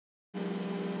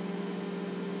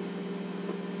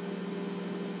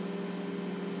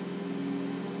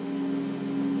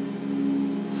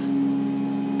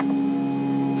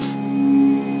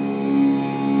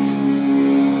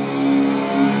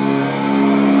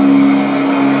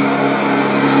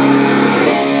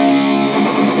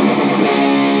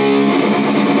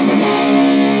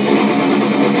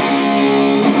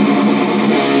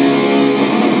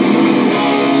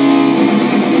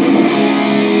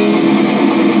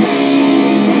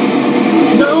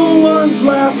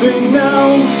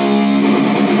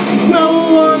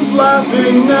No one's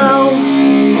laughing now.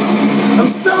 I'm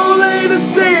so late to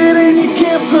say it, and you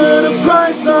can't put a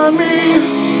price on me.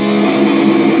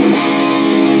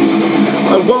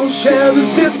 I won't share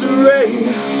this disarray.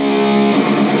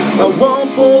 I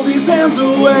won't pull these hands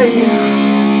away.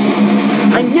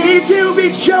 I need to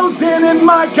be chosen, and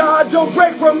my God, don't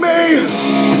break from me.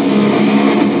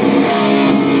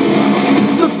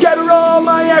 So scatter all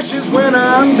my ashes when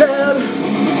I'm dead,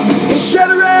 and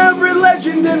shatter every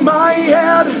legend in my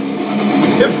head.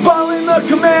 If following the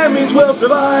commandments will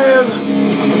survive,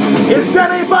 is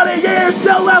anybody here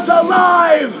still left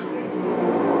alive?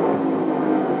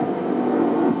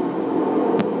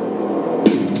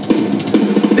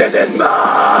 This is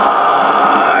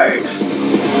mine!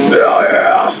 Oh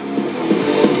yeah!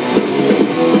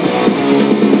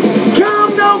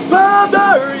 Come no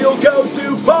further, you'll go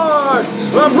too far.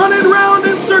 I'm running round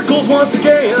in circles once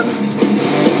again.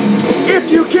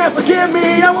 If you can't forgive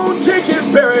me, I won't take it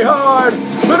very hard,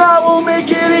 but I will make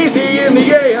it easy in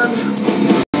the end.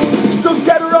 So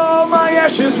scatter all my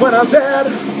ashes when I'm dead,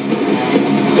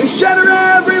 and shatter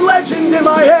every legend in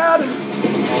my head.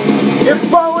 If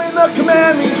following the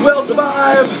commandments will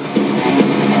survive,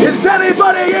 is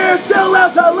anybody here still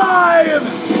left alive?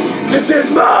 This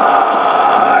is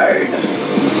mine!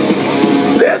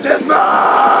 This is mine!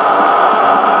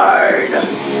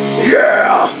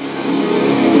 Yeah!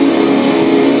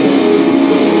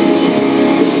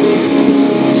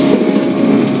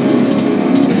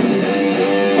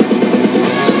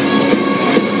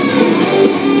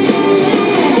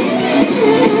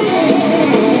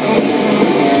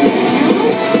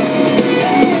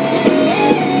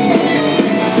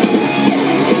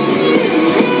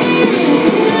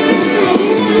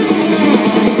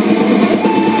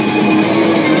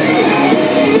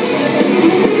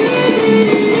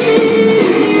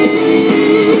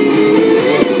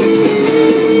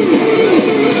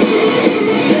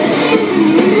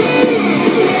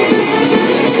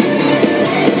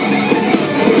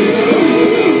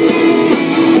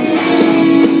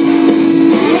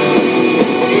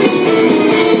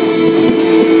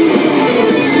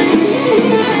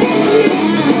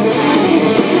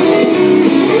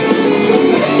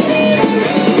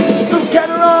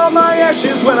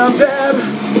 When I'm dead,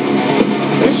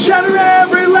 and shatter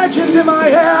every legend in my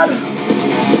head.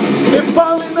 If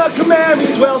following the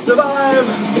commandments will survive,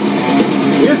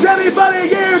 is anybody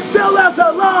here still left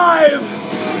alive?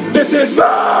 This is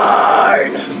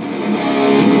mine!